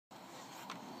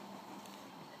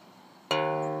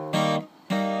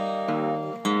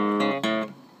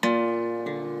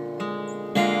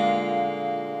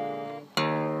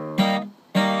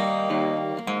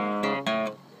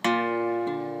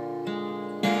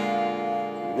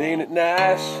Ain't it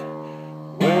nice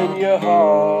when your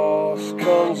horse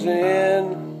comes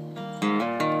in?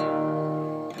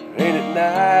 Ain't it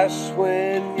nice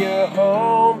when your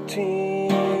home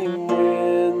team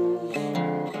wins?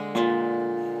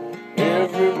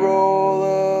 Every roll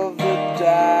of the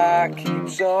die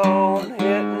keeps on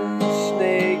hitting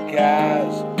snake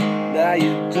eyes. Now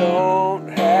you don't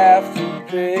have to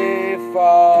pay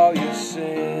for your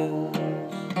sins.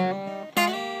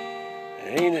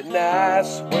 Ain't it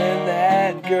nice when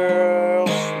that girl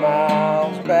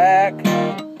smiles back?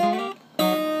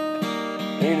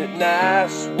 Ain't it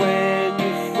nice when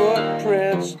your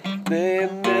footprints, they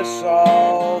miss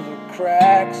all the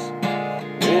cracks?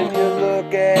 When you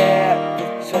look at the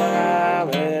time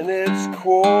and it's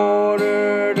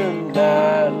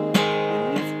 8:45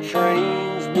 and your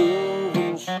train's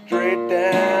moving straight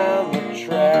down the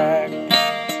track.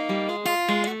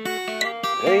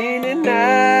 Ain't it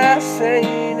nice,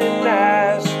 ain't it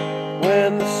nice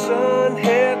when the sun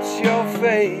hits your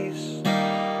face?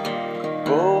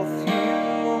 Both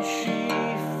you and she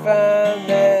find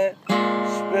that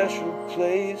special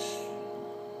place.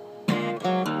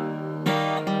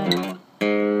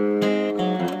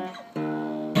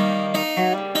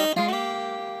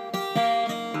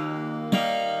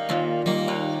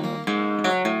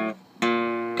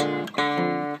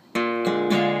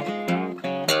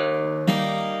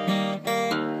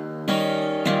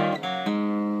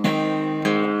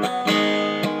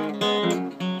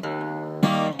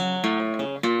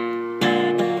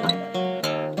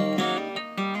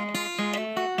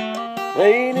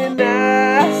 Ain't it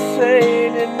nice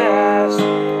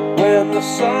when the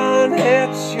sun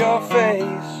hits your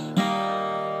face?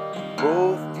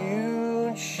 Both you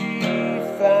and she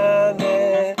find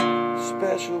that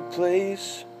special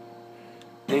place.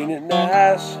 Ain't it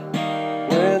nice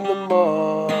when the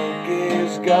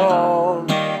monkey's gone?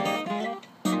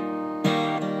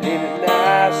 Ain't it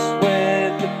nice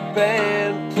when the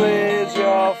band plays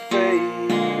your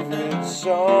favorite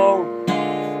song?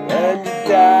 And you're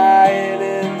dying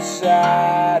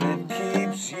inside, it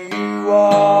keeps you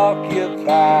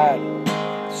occupied,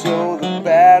 so the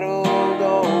battle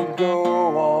don't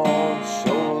go on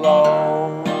so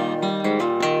long.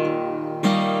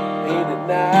 Ain't it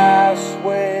nice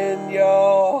when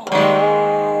your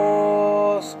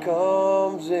horse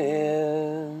comes in?